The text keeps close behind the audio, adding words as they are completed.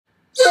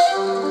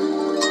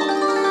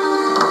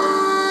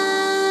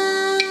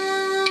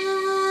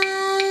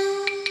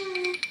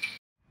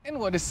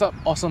What is up,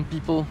 awesome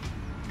people?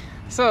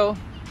 So,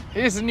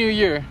 it is a new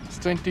year, it's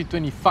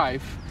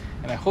 2025,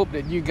 and I hope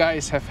that you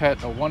guys have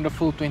had a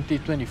wonderful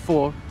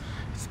 2024.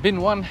 It's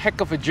been one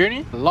heck of a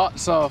journey.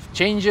 Lots of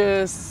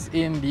changes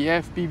in the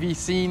FPV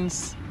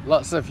scenes,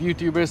 lots of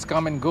YouTubers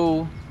come and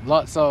go,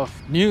 lots of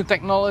new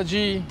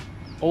technology,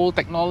 old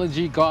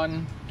technology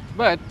gone,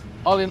 but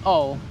all in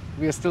all,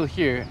 we are still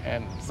here,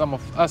 and some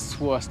of us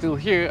who are still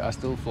here are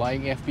still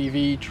flying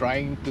FPV,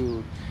 trying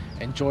to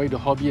enjoy the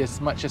hobby as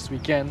much as we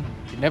can.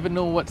 You never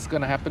know what's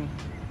gonna happen,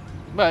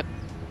 but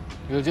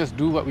we'll just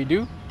do what we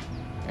do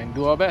and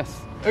do our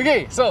best.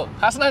 Okay, so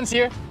Hasnan's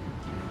here.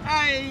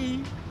 Hi!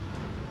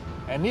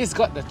 And he's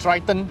got the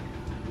Triton.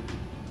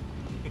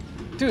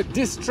 Dude,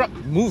 this truck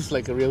moves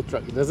like a real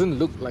truck. It doesn't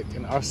look like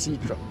an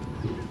RC truck.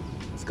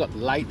 It's got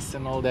lights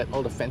and all that,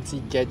 all the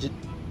fancy gadget.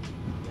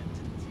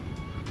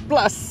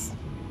 Plus,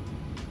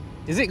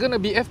 is it gonna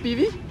be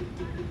FPV?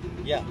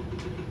 Yeah.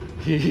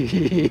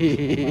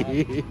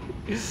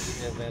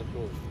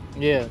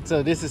 Yeah,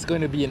 so this is going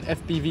to be an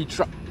FPV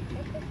truck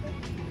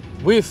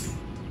with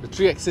the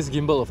 3-axis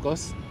gimbal, of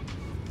course.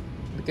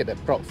 Look at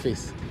that proud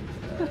face.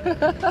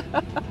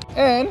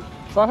 And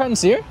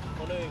Farhan's here.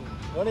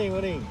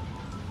 Morning.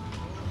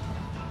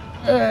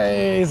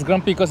 Hey, he's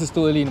grumpy because it's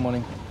too early in the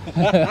morning.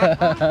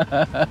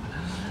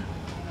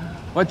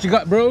 What you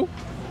got, bro?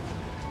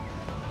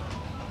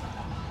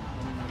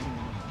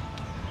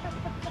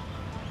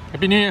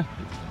 Happy New Year.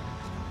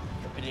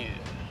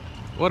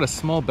 What a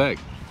small bag.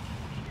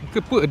 You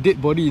could put a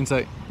dead body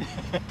inside.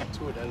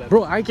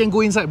 Bro, I can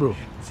go inside, bro.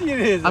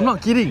 Serious? I'm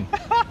not kidding.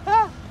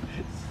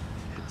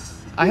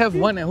 I have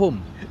one at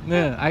home.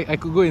 Yeah, I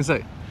could go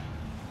inside.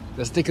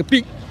 Let's take a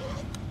peek.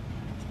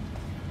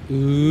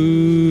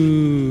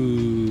 Ooh.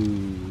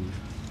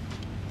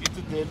 It's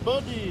a dead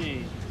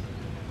body.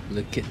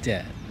 Look at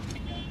that.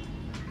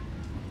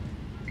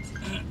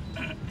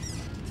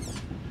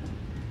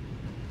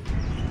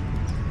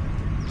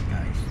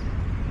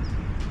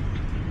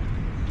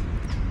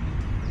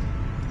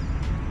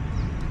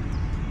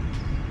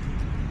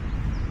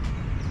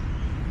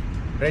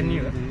 Brand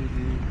new.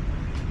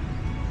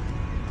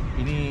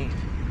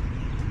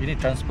 Ini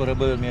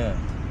transferable punya.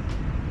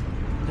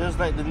 Just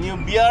like the new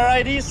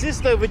BRID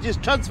system, which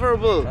is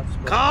transferable.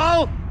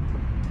 Carl!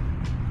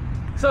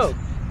 So,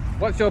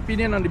 what's your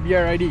opinion on the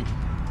BRID?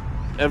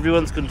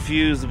 Everyone's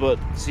confused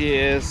about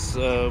CAS,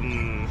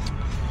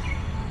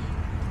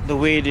 the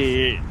way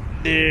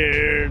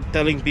they're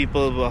telling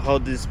people about how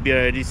this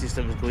BRID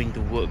system is going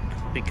to work,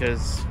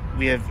 because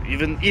we have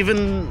even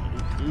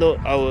though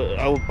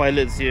our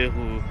pilots here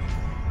who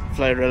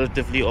fly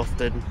relatively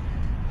often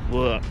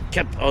were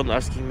kept on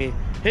asking me,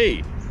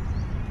 hey,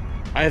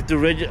 I have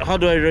to how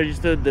do I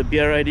register the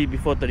BRID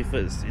before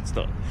 31st? It's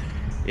not.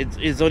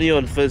 It's only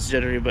on 1st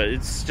January, but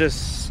it's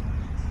just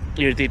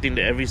irritating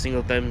that every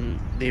single time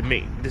they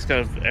make this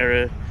kind of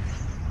error,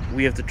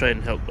 we have to try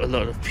and help a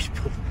lot of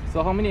people.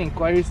 So how many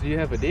inquiries do you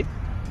have a day?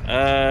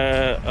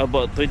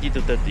 About 20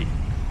 to 30.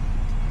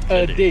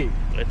 A day?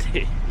 A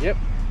day. Yep,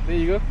 there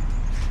you go.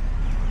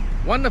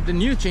 One of the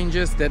new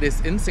changes that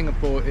is in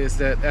Singapore is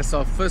that as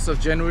of 1st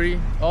of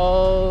January,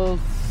 all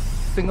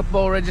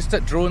Singapore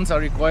registered drones are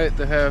required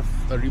to have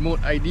a remote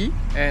ID,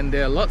 and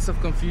there are lots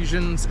of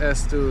confusions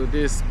as to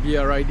this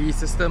BRID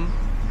system.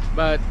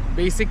 But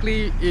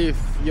basically, if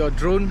your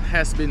drone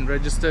has been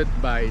registered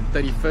by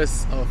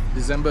 31st of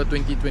December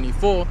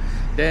 2024,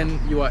 then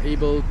you are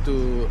able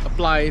to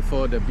apply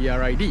for the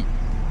BRID,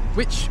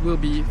 which will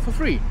be for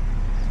free.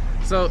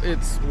 So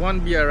it's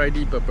one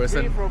BRID per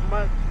person. Free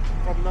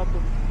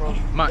from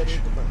March.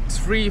 It's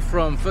free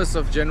from 1st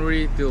of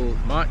January till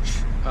March.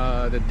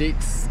 The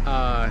dates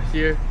are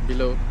here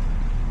below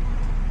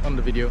on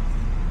the video.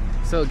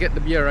 So get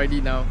the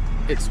BRID now.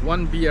 It's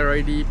one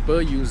BRID per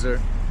user,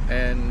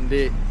 and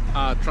they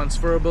are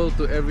transferable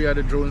to every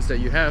other drones that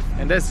you have,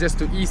 and that's just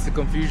to ease the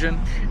confusion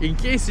in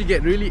case you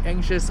get really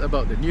anxious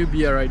about the new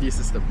BRID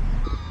system.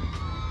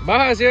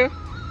 Bahas here.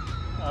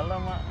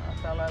 Alamak,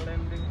 salah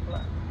landing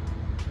pula.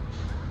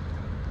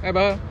 Hi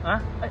Bah. Huh?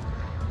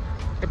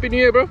 Happy New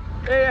Year, bro.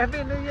 Hey,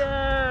 Happy New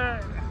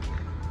Year!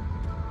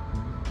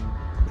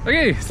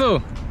 Okay,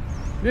 so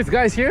this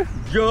guy's here.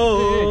 Yo!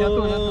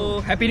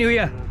 Jatuh. Happy New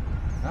Year.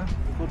 Huh?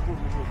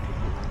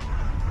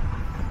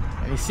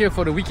 He's here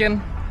for the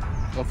weekend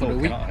or for the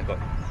week. I got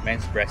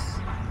men's breast.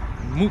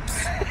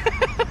 Moops.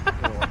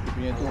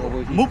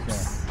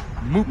 Moops.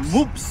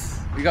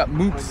 We got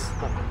moops.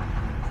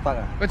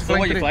 What's So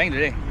what are you flying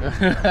today?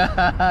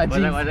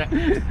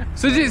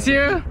 Sujit's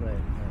here.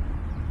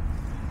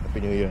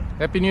 Happy New Year.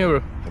 Happy New Year,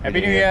 bro.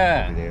 Happy New Year.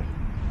 Happy New Year.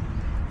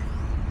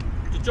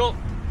 Cucuk.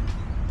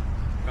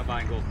 Come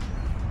and go.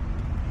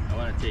 I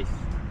want to taste.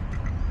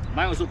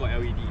 Mine also got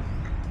LED.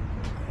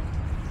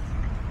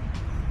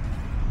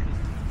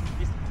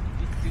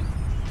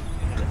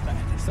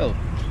 So,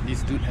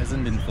 this dude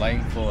hasn't been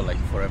flying for like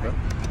forever.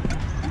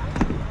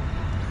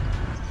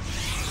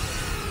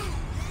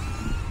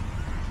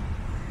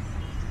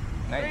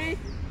 3,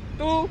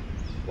 2,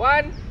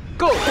 1,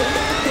 go!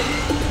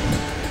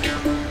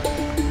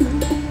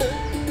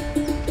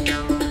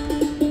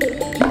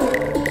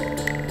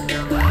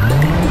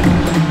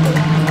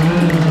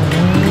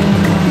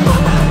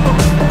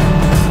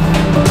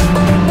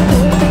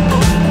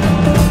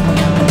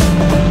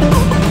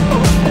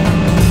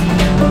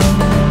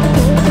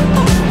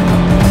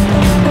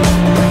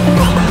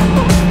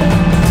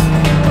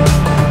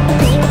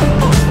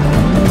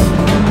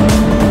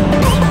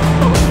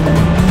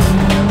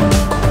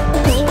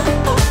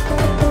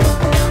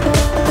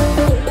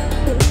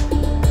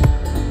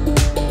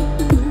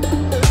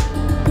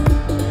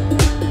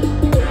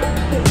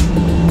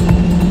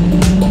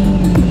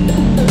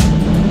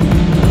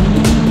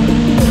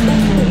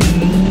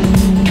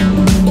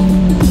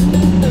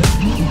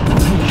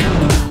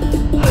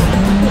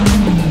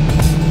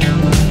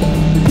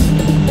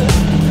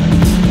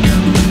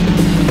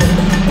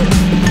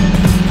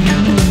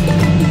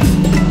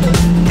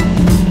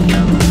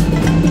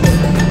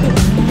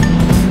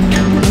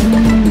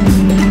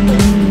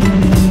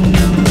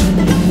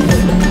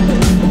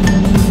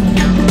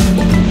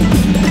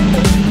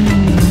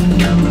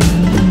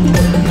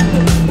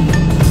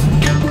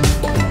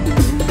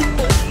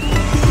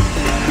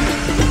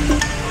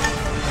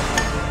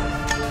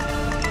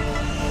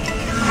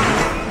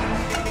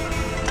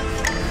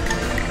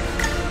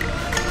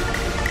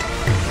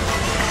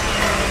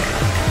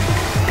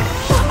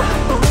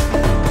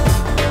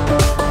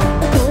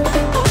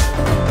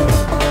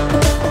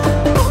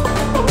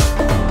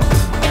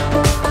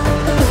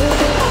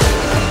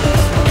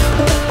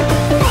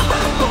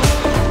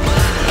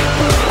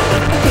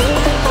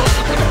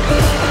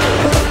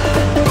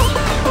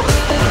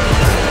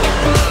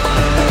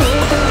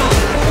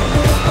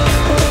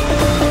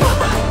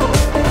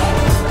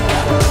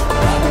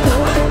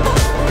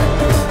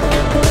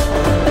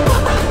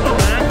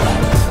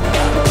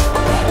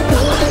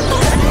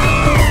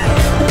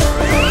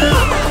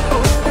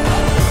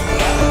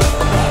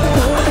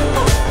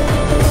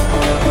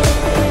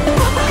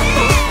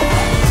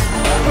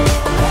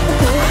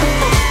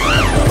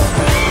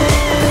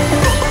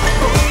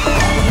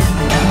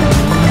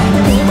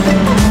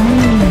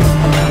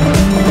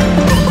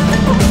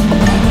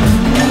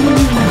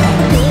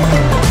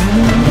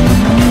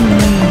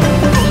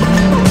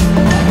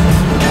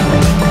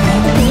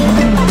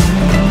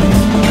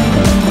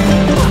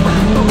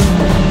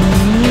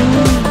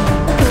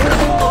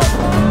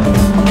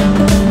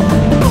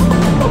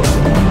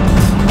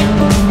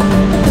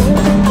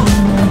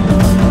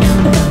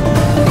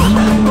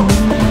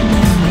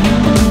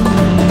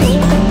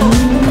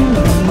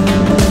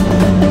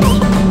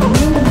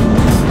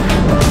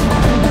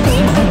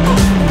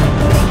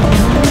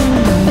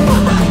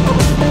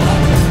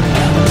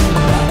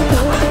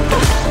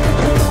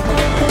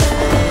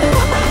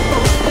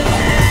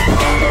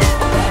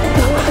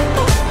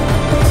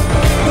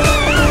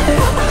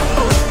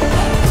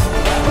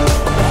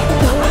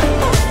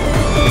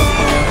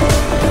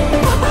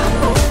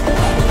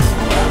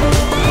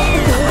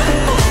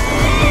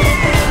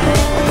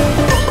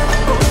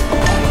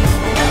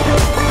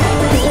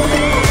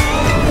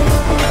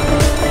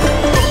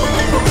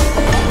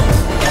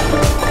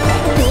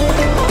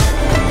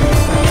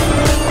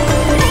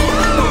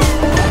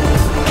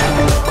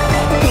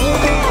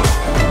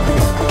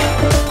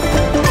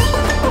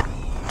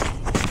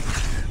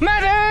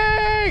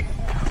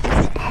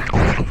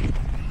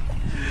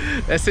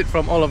 that's it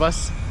from all of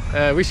us.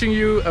 Wishing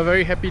you a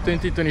very happy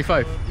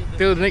 2025.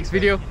 Till the next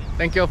video,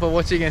 thank you all for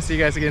watching and see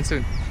you guys again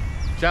soon.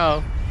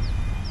 Ciao.